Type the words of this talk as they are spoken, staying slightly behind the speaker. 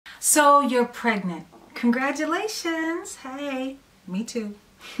So you're pregnant. Congratulations. Hey, me too.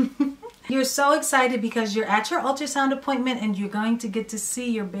 You're so excited because you're at your ultrasound appointment and you're going to get to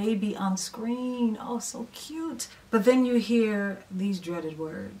see your baby on screen. Oh, so cute. But then you hear these dreaded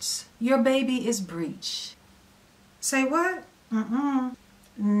words. Your baby is breech. Say what?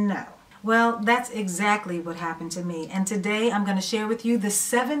 No. Well, that's exactly what happened to me. And today I'm going to share with you the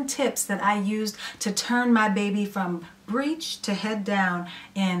 7 tips that I used to turn my baby from breech to head down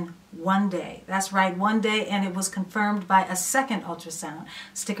in one day. That's right, one day, and it was confirmed by a second ultrasound.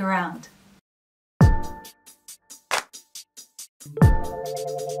 Stick around.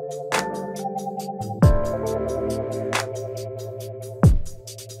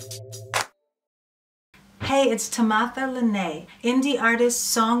 Hey, it's Timotha Lanae, indie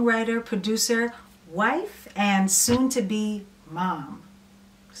artist, songwriter, producer, wife, and soon-to-be mom.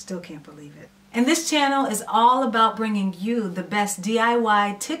 Still can't believe it. And this channel is all about bringing you the best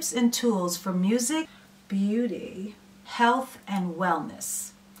DIY tips and tools for music, beauty, health, and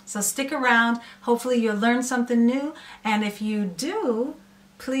wellness. So stick around. Hopefully you'll learn something new. And if you do,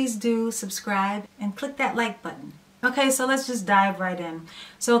 please do subscribe and click that like button. Okay, so let's just dive right in.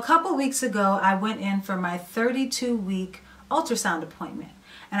 So a couple weeks ago, I went in for my 32-week ultrasound appointment.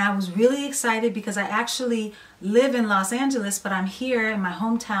 And I was really excited because I actually live in Los Angeles, but I'm here in my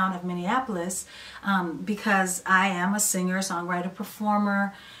hometown of Minneapolis because I am a singer, songwriter,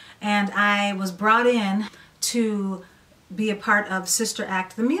 performer, and I was brought in to be a part of Sister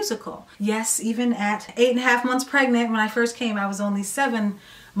Act the musical. Yes, even at 8.5 months pregnant, when I first came, I was only 7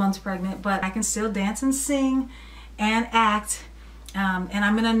 months pregnant, but I can still dance and sing and act, and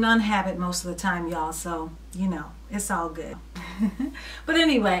I'm in a nun habit most of the time, y'all, so you know, it's all good. But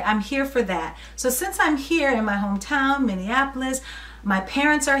anyway, I'm here for that. So since I'm here in my hometown, Minneapolis, my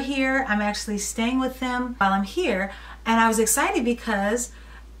parents are here. I'm actually staying with them while I'm here, and I was excited because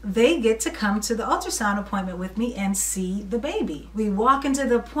they get to come to the ultrasound appointment with me and see the baby. We walk into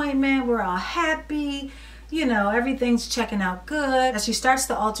the appointment, we're all happy, you know, everything's checking out good. As she starts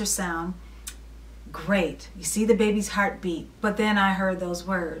the ultrasound, great, you see the baby's heartbeat, but then I heard those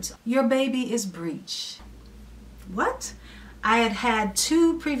words, your baby is breech. What? I had had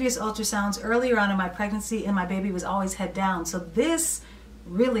 2 previous ultrasounds earlier on in my pregnancy and my baby was always head down, so this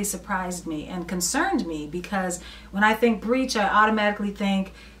really surprised me and concerned me because when I think breech, I automatically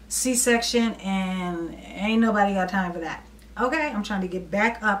think C-section, and ain't nobody got time for that. Okay, I'm trying to get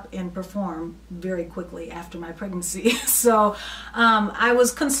back up and perform very quickly after my pregnancy. So I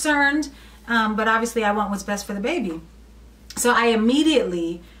was concerned, but obviously I want what's best for the baby. So I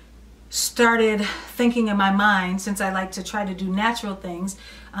immediately started thinking in my mind, since I like to try to do natural things,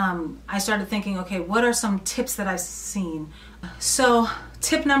 I started thinking, okay, what are some tips that I've seen? So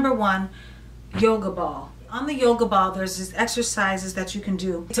tip number 1, yoga ball. On the yoga ball, there's these exercises that you can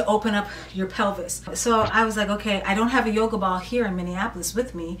do to open up your pelvis. So I was like, okay, I don't have a yoga ball here in Minneapolis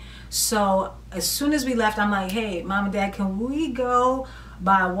with me. So as soon as we left, I'm like, hey, Mom and Dad, can we go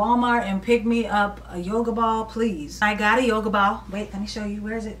by Walmart and pick me up a yoga ball, please? I got a yoga ball. Wait, let me show you.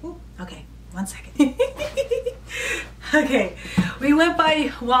 Where is it? Ooh, okay, 1 second. Okay, we went by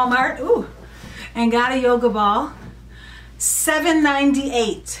Walmart, and got a yoga ball.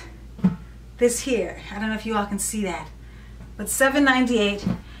 $7.98. This here, I don't know if you all can see that, but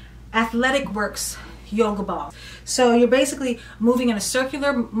 $7.98 Athletic Works yoga ball. So you're basically moving in a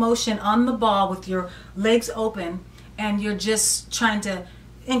circular motion on the ball with your legs open, and you're just trying to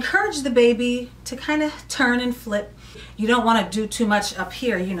encourage the baby to kind of turn and flip. You don't want to do too much up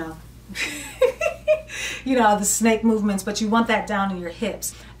here, you know. You know, the snake movements, but you want that down in your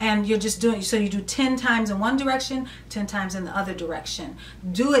hips. And you're just doing, so you do 10 times in one direction, 10 times in the other direction.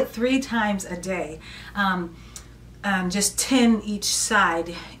 Do it 3 times a day. Just 10 each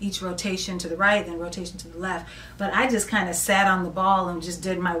side, each rotation to the right, then rotation to the left. But I just kind of sat on the ball and just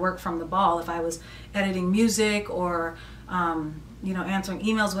did my work from the ball. If I was editing music or, you know, answering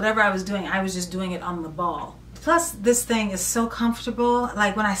emails, whatever I was doing, I was just doing it on the ball. Plus, this thing is so comfortable.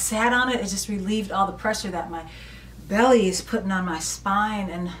 Like when I sat on it, it just relieved all the pressure that my belly is putting on my spine,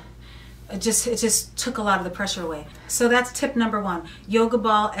 and it just took a lot of the pressure away. So that's tip number 1, yoga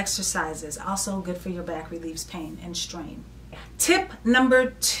ball exercises. Also good for your back, relieves pain and strain. Tip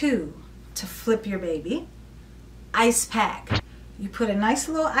number 2, to flip your baby, ice pack. You put a nice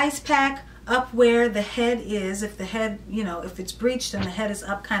little ice pack up where the head is. If the head, you know, if it's breached, then the head is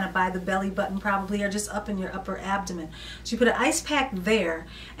up kind of by the belly button probably, or just up in your upper abdomen. So you put an ice pack there,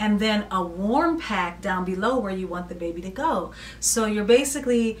 and then a warm pack down below where you want the baby to go. So you're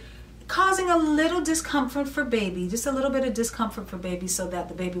basically causing a little discomfort for baby, just a little bit of discomfort for baby, so that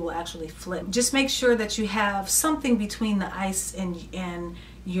the baby will actually flip. Just make sure that you have something between the ice and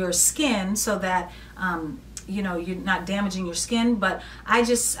your skin so that you know, you're not damaging your skin. But I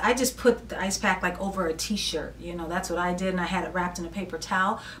just put the ice pack like over a t-shirt, you know, that's what I did, and I had it wrapped in a paper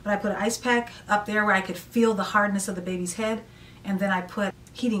towel. But I put an ice pack up there where I could feel the hardness of the baby's head, and then I put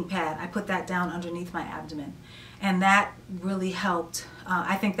heating pad, I put that down underneath my abdomen, and that really helped.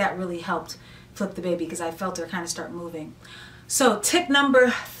 I think that really helped flip the baby because I felt her kind of start moving. So tip number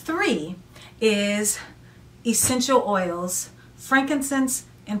 3 is essential oils, frankincense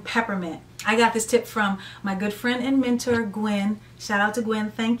and peppermint. I got this tip from my good friend and mentor, Gwen. Shout out to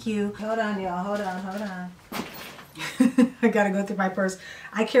Gwen, thank you. Hold on, y'all, hold on. I gotta go through my purse.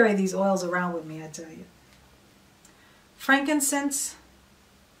 I carry these oils around with me, I tell you. Frankincense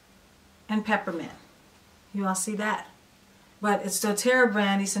and peppermint. You all see that? But it's doTERRA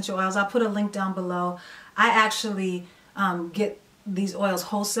brand essential oils. I'll put a link down below. I actually get these oils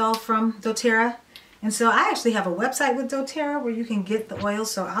wholesale from doTERRA. And so I actually have a website with doTERRA where you can get the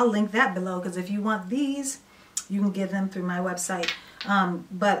oils. So I'll link that below, because if you want these, you can get them through my website.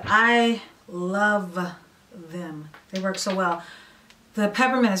 But I love them. They work so well. The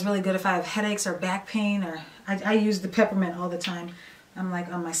peppermint is really good if I have headaches or back pain, or I use the peppermint all the time. I'm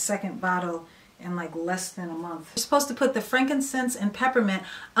like on my 2nd bottle in like less than a month. You're supposed to put the frankincense and peppermint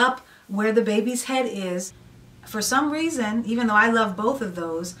up where the baby's head is. For some reason, even though I love both of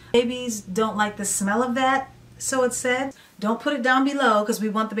those, babies don't like the smell of that, so it said. Don't put it down below because we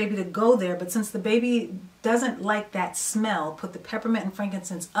want the baby to go there, but since the baby doesn't like that smell, put the peppermint and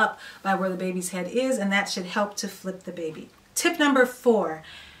frankincense up by where the baby's head is, and that should help to flip the baby. Tip number 4,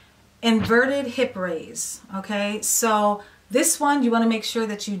 inverted hip raise. Okay, so this one, you want to make sure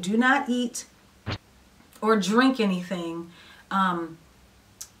that you do not eat or drink anything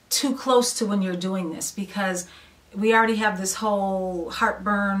too close to when you're doing this, because we already have this whole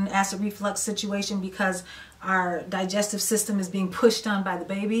heartburn, acid reflux situation because our digestive system is being pushed on by the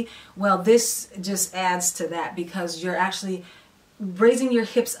baby. Well, this just adds to that because you're actually raising your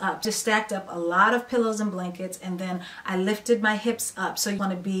hips up. Just stacked up a lot of pillows and blankets, and then I lifted my hips up. So you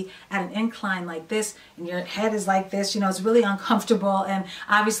want to be at an incline like this, and your head is like this. You know, it's really uncomfortable, and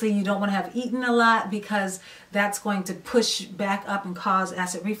obviously you don't want to have eaten a lot because that's going to push back up and cause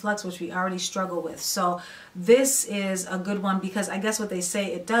acid reflux, which we already struggle with. So this is a good one because I guess what they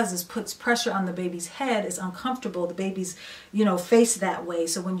say it does is puts pressure on the baby's head. It's uncomfortable. The baby's, you know, face that way.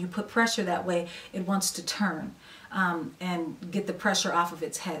 So when you put pressure that way, it wants to turn. And get the pressure off of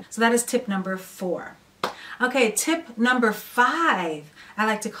its head. So that is tip number 4. Okay, tip number 5, I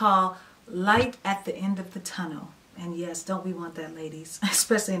like to call light at the end of the tunnel. And yes, don't we want that, ladies,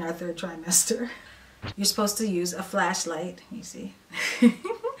 especially in our 3rd trimester. You're supposed to use a flashlight, you see, and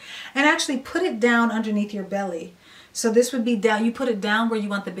actually put it down underneath your belly. So this would be down, you put it down where you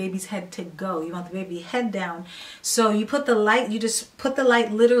want the baby's head to go. You want the baby head down. So you put the light, you just put the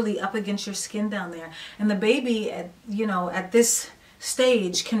light literally up against your skin down there. And the baby, you know, at this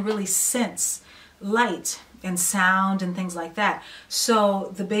stage can really sense light and sound and things like that.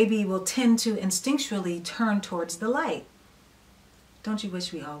 So the baby will tend to instinctually turn towards the light. Don't you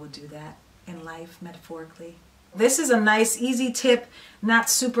wish we all would do that in life, metaphorically? This is a nice, easy tip, not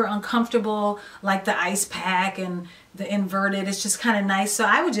super uncomfortable like the ice pack and the inverted. It's just kind of nice. So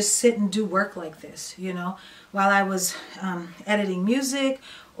I would just sit and do work like this, you know, while I was editing music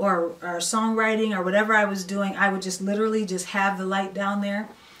or songwriting or whatever I was doing. I would just literally just have the light down there.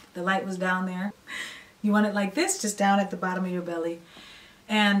 The light was down there. You want it like this, just down at the bottom of your belly.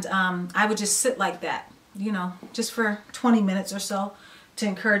 And I would just sit like that, you know, just for 20 minutes or so to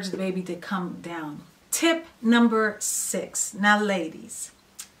encourage the baby to come down. Tip number 6. Now, ladies,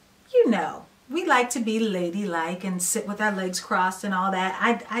 you know, we like to be ladylike and sit with our legs crossed and all that.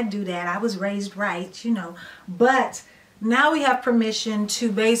 I do that. I was raised right, you know. But now we have permission to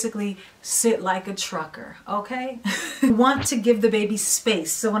basically sit like a trucker, okay? We want to give the baby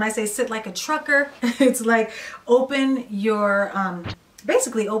space. So when I say sit like a trucker, it's like open your...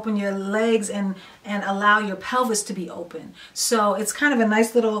 basically open your legs and allow your pelvis to be open. So it's kind of a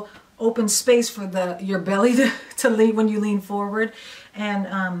nice little open space for your belly to lean when you lean forward,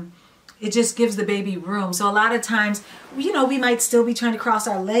 and it just gives the baby room. So a lot of times, you know, we might still be trying to cross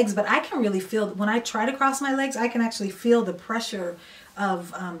our legs, but I can really feel, when I try to cross my legs, I can actually feel the pressure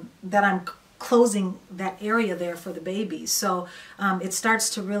of that I'm closing that area there for the baby. So it starts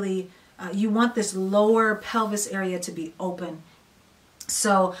to really, you want this lower pelvis area to be open.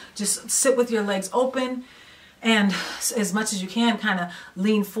 So just sit with your legs open, and as much as you can kind of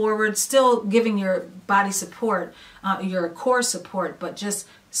lean forward, still giving your body support, your core support, but just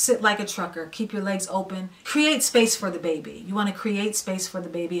sit like a trucker. Keep your legs open. Create space for the baby. You want to create space for the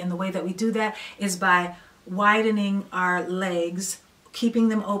baby, and the way that we do that is by widening our legs keeping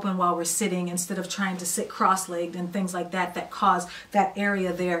them open while we're sitting instead of trying to sit cross-legged and things like that that cause that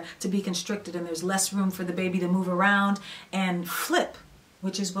area there to be constricted, and there's less room for the baby to move around and flip,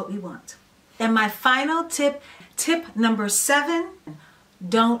 which is what we want. And my final tip, tip number 7,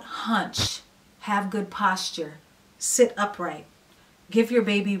 don't hunch. Have good posture. Sit upright. Give your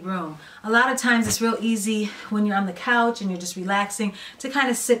baby room. A lot of times it's real easy when you're on the couch and you're just relaxing to kind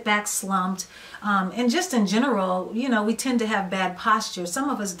of sit back slumped. And just in general, you know, we tend to have bad posture. Some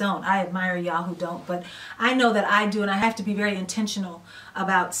of us don't. I admire y'all who don't, but I know that I do, and I have to be very intentional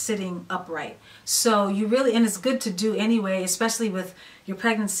about sitting upright. So you really, and it's good to do anyway, especially with your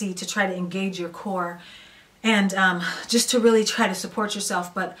pregnancy, to try to engage your core and just to really try to support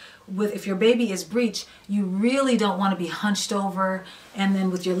yourself. But if your baby is breech, you really don't want to be hunched over and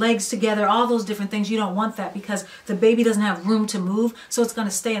then with your legs together, all those different things. You don't want that because the baby doesn't have room to move, so it's going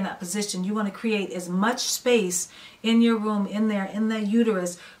to stay in that position. You want to create as much space in your room, in there, in the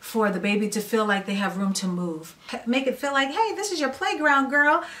uterus, for the baby to feel like they have room to move. Make it feel like, hey, this is your playground,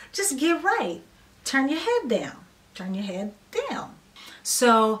 girl. Just get right. Turn your head down. Turn your head down.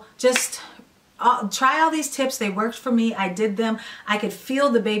 So just try all these tips. They worked for me. I did them. I could feel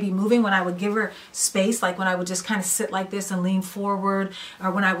the baby moving when I would give her space, like when I would just kind of sit like this and lean forward, or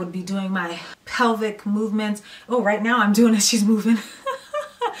when I would be doing my pelvic movements. Oh, right now I'm doing it. She's moving.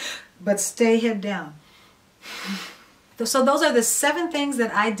 But stay head down. So those are the 7 things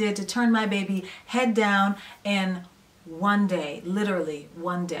that I did to turn my baby head down in one day, literally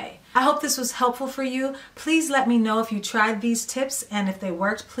one day. I hope this was helpful for you. Please let me know if you tried these tips, and if they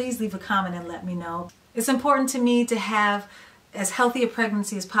worked, please leave a comment and let me know. It's important to me to have as healthy a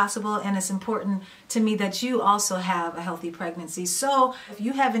pregnancy as possible, and it's important to me that you also have a healthy pregnancy. So if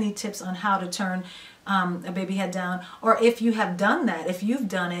you have any tips on how to turn a baby head down, or if you have done that, if you've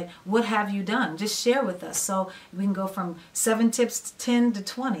done it, what have you done? Just share with us so we can go from 7 tips to 10 to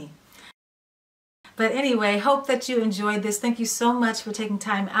 20. But anyway, hope that you enjoyed this. Thank you so much for taking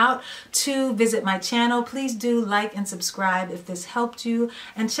time out to visit my channel. Please do like and subscribe if this helped you,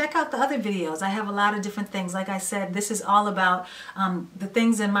 and check out the other videos. I have a lot of different things. Like I said, this is all about the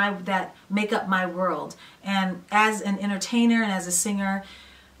things in that make up my world. And as an entertainer and as a singer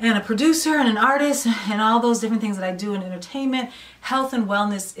and a producer and an artist and all those different things that I do in entertainment, health and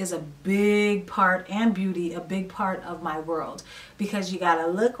wellness is a big part, and beauty, a big part of my world, because you gotta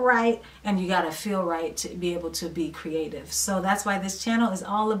look right and you gotta feel right to be able to be creative. So that's why this channel is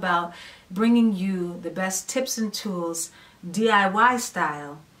all about bringing you the best tips and tools, DIY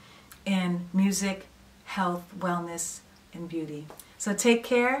style, in music, health, wellness, and beauty. So take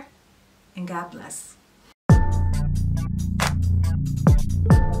care, and God bless.